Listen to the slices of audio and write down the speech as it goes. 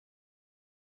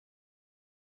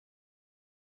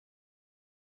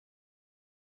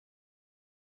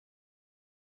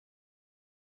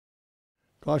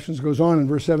Colossians goes on in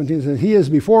verse 17, says, He is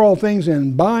before all things,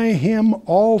 and by him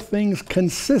all things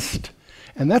consist.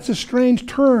 And that's a strange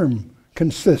term,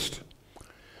 consist.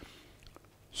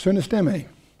 Synesteme.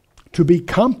 To be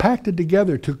compacted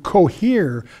together, to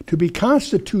cohere, to be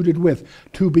constituted with,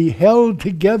 to be held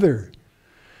together.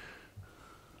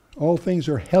 All things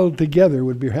are held together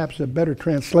would be perhaps a better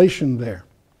translation there.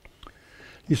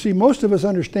 You see, most of us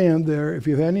understand there, if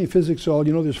you've had any physics at all,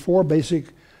 you know there's four basic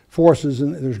forces,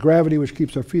 and there's gravity, which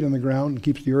keeps our feet on the ground and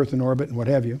keeps the earth in orbit and what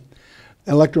have you.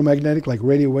 Electromagnetic, like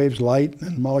radio waves, light,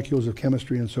 and molecules of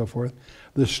chemistry and so forth.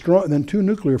 Then two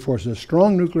nuclear forces, a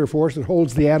strong nuclear force that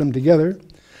holds the atom together,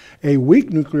 a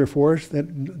weak nuclear force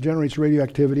that generates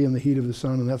radioactivity and the heat of the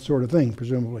sun and that sort of thing,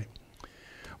 presumably.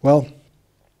 Well,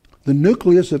 the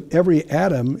nucleus of every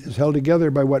atom is held together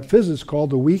by what physicists call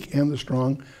the weak and the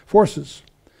strong forces.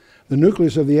 The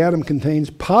nucleus of the atom contains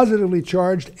positively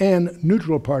charged and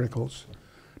neutral particles,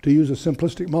 to use a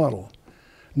simplistic model.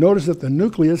 Notice that the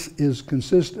nucleus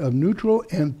consists of neutral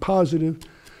and positive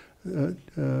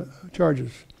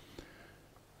charges.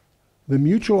 The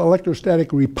mutual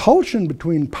electrostatic repulsion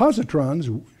between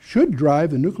positrons should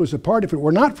drive the nucleus apart if it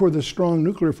were not for the strong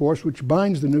nuclear force which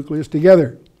binds the nucleus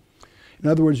together. In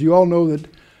other words, you all know that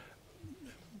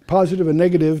positive and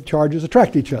negative charges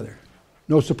attract each other.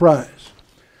 No surprise.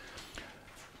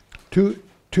 Two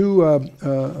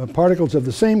particles of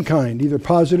the same kind, either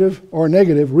positive or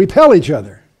negative, repel each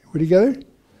other. We're together?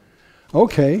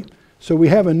 Okay, so we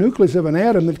have a nucleus of an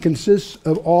atom that consists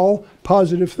of all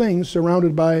positive things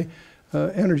surrounded by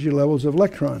energy levels of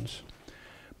electrons.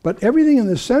 But everything in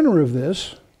the center of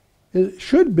this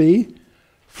should be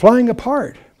flying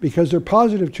apart because they're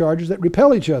positive charges that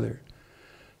repel each other.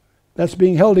 That's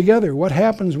being held together. What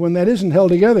happens when that isn't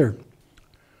held together?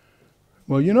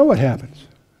 Well, you know what happens.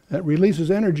 That releases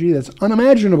energy that's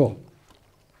unimaginable.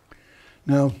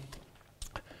 Now,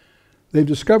 they've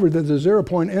discovered that the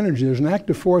zero-point energy, there's an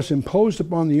active force imposed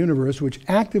upon the universe which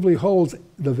actively holds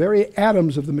the very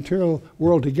atoms of the material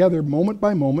world together moment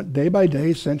by moment, day by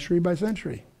day, century by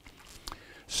century.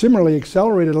 Similarly,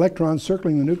 accelerated electrons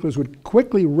circling the nucleus would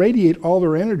quickly radiate all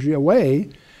their energy away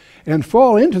and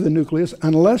fall into the nucleus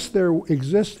unless there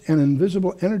exists an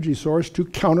invisible energy source to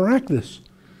counteract this.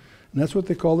 And that's what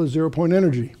they call the zero-point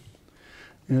energy.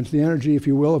 And it's the energy, if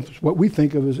you will, of what we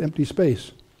think of as empty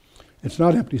space. It's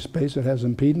not empty space. It has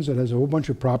impedance. It has a whole bunch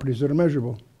of properties that are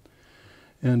measurable.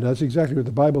 And that's exactly what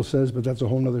the Bible says, but that's a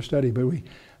whole other study. But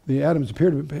the atoms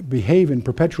appear to behave in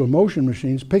perpetual motion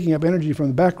machines, picking up energy from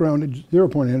the background,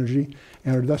 zero-point energy,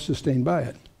 and are thus sustained by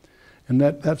it. And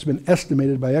that's been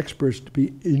estimated by experts to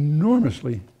be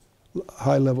enormously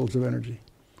high levels of energy.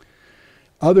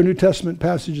 Other New Testament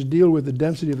passages deal with the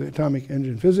density of the atomic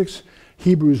energy in physics.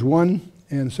 Hebrews 1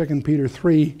 and 2 Peter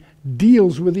 3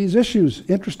 deals with these issues,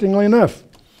 interestingly enough.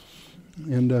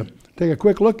 And take a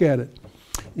quick look at it.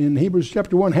 In Hebrews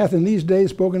chapter 1, hath in these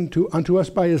days spoken unto us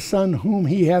by his Son, whom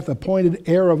he hath appointed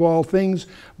heir of all things,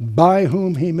 by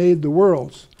whom he made the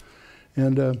worlds.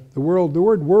 And the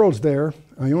word worlds there,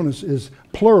 Ionis, is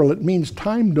plural. It means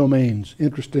time domains,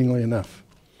 interestingly enough.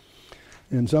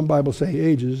 And some Bibles say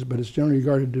ages, but it's generally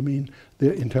regarded to mean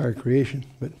the entire creation.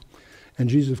 And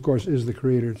Jesus, of course, is the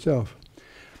creator itself.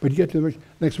 But you get to the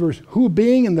next verse. Who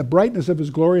being in the brightness of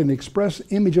his glory and the express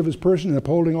image of his person and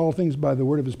upholding all things by the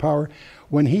word of his power,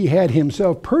 when he had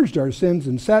himself purged our sins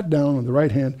and sat down on the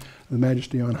right hand of the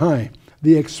majesty on high.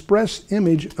 The express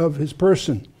image of his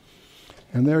person.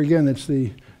 And there again, it's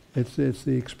the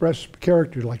express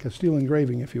character, like a steel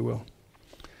engraving, if you will.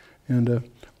 And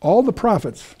all the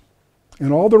prophets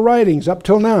and all the writings up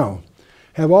till now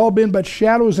have all been but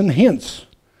shadows and hints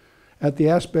at the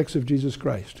aspects of Jesus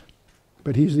Christ.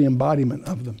 But he's the embodiment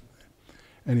of them.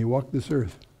 And he walked this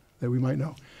earth that we might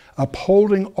know.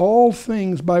 Upholding all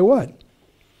things by what?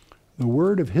 The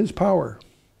word of his power.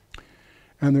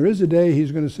 And there is a day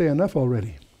he's going to say enough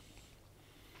already.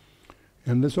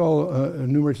 And this all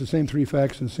enumerates the same three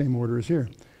facts in the same order as here.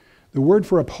 The word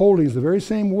for upholding is the very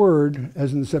same word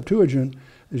as in the Septuagint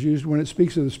is used when it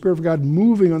speaks of the Spirit of God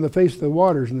moving on the face of the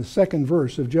waters in the second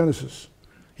verse of Genesis.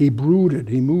 He brooded,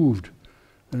 he moved,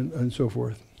 and so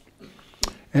forth.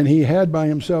 And he had by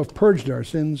himself purged our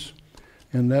sins,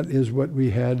 and that is what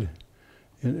we had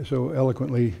so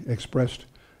eloquently expressed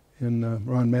in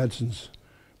Ron Madsen's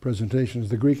presentations.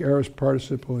 The Greek aorist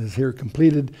participle is here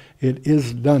completed. It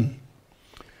is done.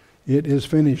 It is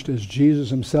finished, as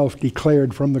Jesus himself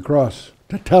declared from the cross.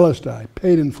 Tetelestai,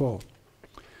 paid in full.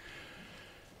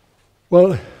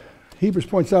 Well, Hebrews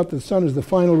points out that the Son is the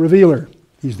final revealer.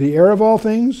 He's the heir of all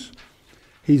things.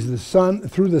 He's the Son.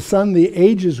 Through the Son, the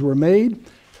ages were made.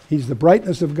 He's the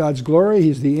brightness of God's glory.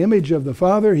 He's the image of the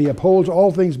Father. He upholds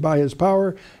all things by his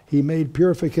power. He made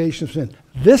purification of sin.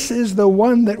 This is the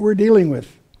one that we're dealing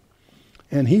with.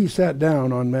 And he sat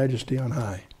down on majesty on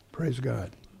high. Praise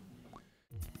God.